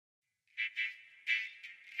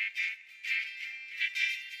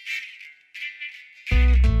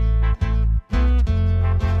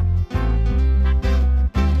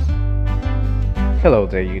Hello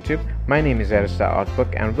there YouTube, my name is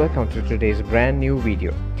Aristaartwork and welcome to today's brand new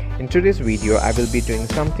video. In today's video I will be doing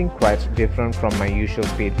something quite different from my usual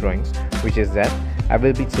speed drawings, which is that I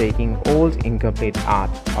will be taking old incomplete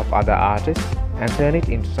art of other artists and turn it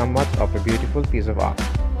into somewhat of a beautiful piece of art,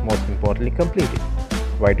 most importantly completed.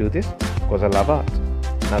 Why do this? Because I love art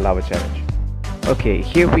and I love a challenge. Okay,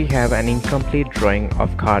 here we have an incomplete drawing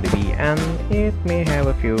of Cardi and it may have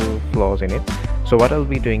a few flaws in it. So what I'll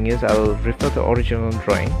be doing is I'll refer the original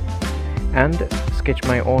drawing and sketch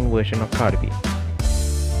my own version of Cardi.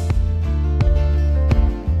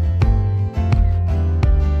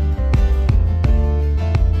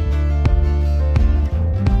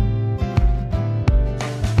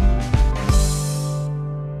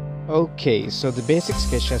 Okay, so the basic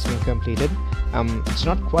sketch has been completed. It's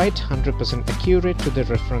not quite 100% accurate to the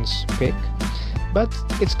reference pic, but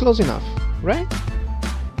it's close enough, right?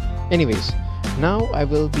 Anyways, now I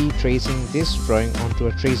will be tracing this drawing onto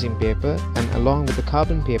a tracing paper, and along with the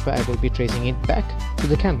carbon paper I will be tracing it back to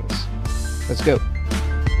the canvas. Let's go.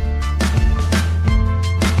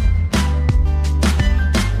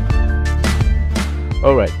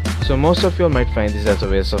 Alright, so most of you might find this as a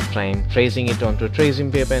waste of time, tracing it onto a tracing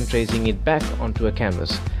paper and tracing it back onto a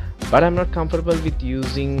canvas. But I'm not comfortable with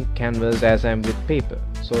using canvas as I'm with paper,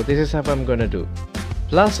 so this is how I'm gonna do.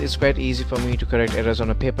 Plus, it's quite easy for me to correct errors on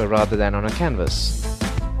a paper rather than on a canvas.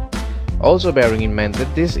 Also bearing in mind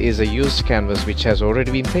that this is a used canvas which has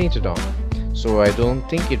already been painted on, so I don't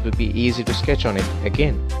think it would be easy to sketch on it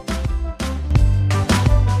again.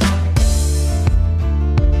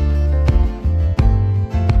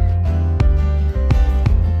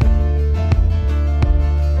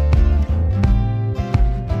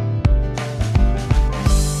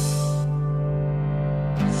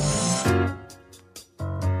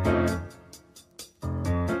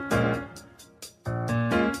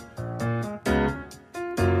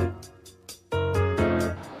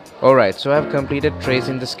 Alright, so I've completed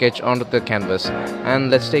tracing the sketch onto the canvas,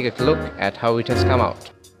 and let's take a look at how it has come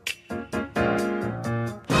out.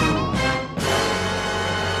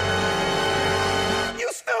 You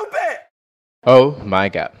stupid! Oh my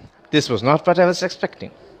god, this was not what I was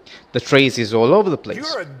expecting. The trace is all over the place.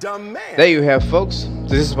 You're a dumb man. There you have, folks.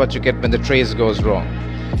 This is what you get when the trace goes wrong.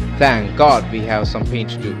 Thank God we have some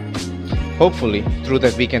paint to do. Hopefully, through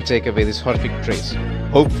that we can take away this horrific trace.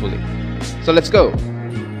 Hopefully. So let's go.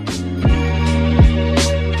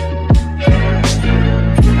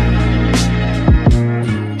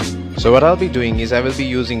 So what I'll be doing is I will be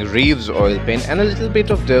using Reeves oil paint and a little bit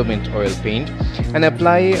of Derwent oil paint and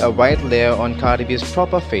apply a white layer on Cardi B's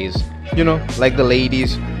proper face. You know, like the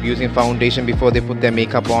ladies using foundation before they put their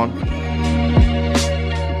makeup on.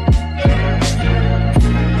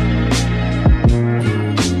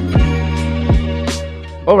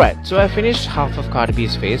 Alright, so I finished half of Cardi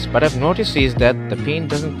B's face, but I've noticed is that the paint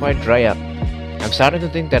doesn't quite dry up. I'm starting to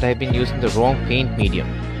think that I've been using the wrong paint medium.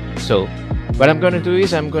 So what I'm going to do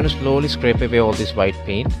is I'm going to slowly scrape away all this white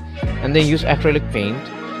paint and then use acrylic paint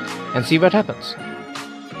and see what happens.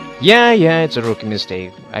 Yeah, it's a rookie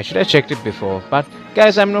mistake. I should have checked it before, but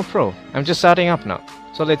guys, I'm no pro. I'm just starting up now.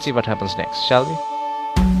 So let's see what happens next, shall we?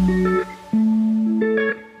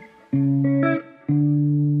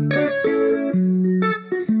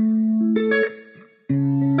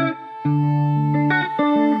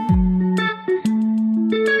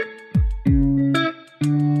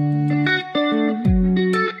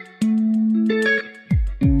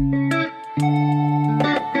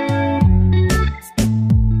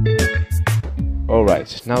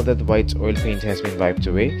 Alright, now that the white oil paint has been wiped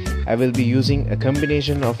away, I will be using a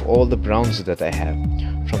combination of all the browns that I have,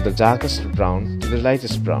 from the darkest brown to the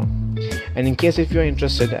lightest brown. And in case if you are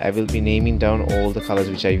interested, I will be naming down all the colors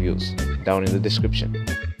which I use, down in the description.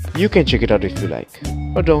 You can check it out if you like,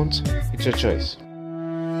 or don't, it's your choice.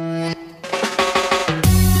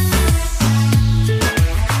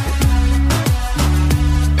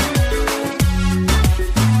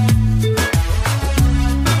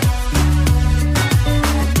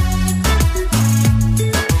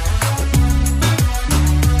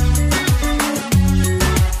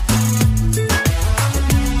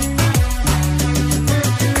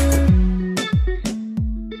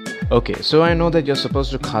 Okay, so I know that you're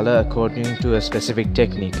supposed to color according to a specific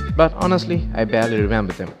technique, but honestly, I barely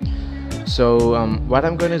remember them. So what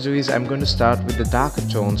I'm going to do is I'm going to start with the darker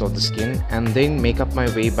tones of the skin and then make up my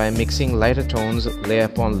way by mixing lighter tones layer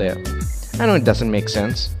upon layer. I know it doesn't make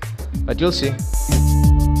sense, but you'll see.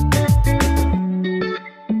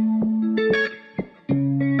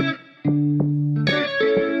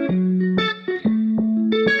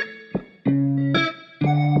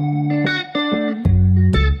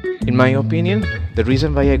 In my opinion, The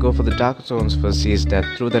reason why I go for the darker tones first is that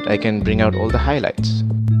through that I can bring out all the highlights.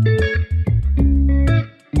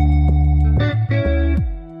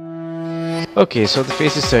 Okay, so the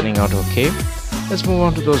face is turning out okay. Let's move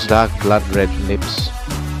on to those dark blood red lips.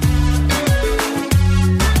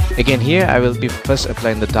 Again, here I will be first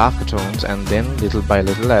applying the darker tones, and then little by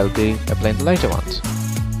little I will be applying the lighter ones.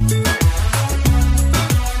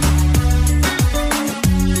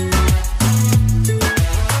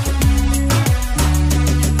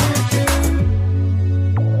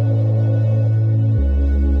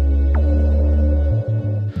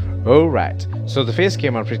 Alright, so the face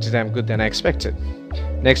came out pretty damn good than I expected.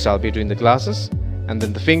 Next I'll be doing the glasses, and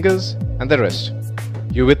then the fingers, and the rest.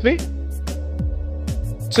 You with me?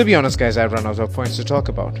 To be honest guys, I've run out of points to talk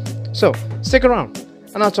about. So, stick around,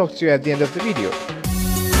 and I'll talk to you at the end of the video.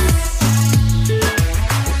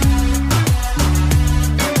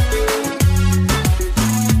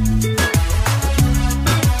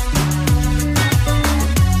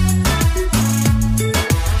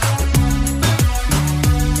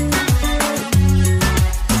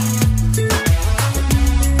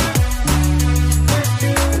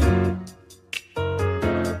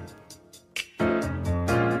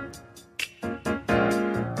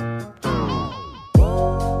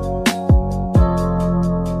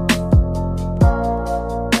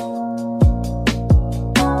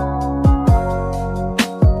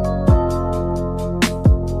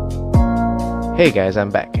 Hey guys, I'm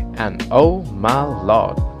back, and oh my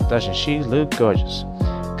lord, doesn't she look gorgeous?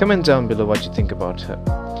 Comment down below what you think about her.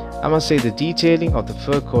 I must say the detailing of the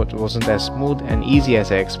fur coat wasn't as smooth and easy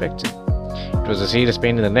as I expected. It was a serious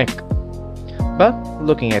pain in the neck. But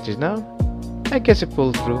looking at it now, I guess it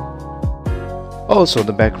pulled through. Also,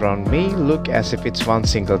 the background may look as if it's one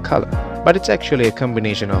single color, but it's actually a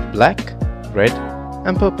combination of black, red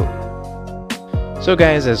and purple. So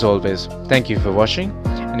guys, as always, thank you for watching.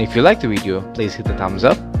 And if you like the video, please hit the thumbs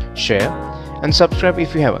up, share and subscribe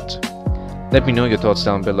if you haven't. Let me know your thoughts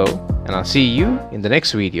down below, and I'll see you in the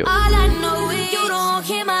next video.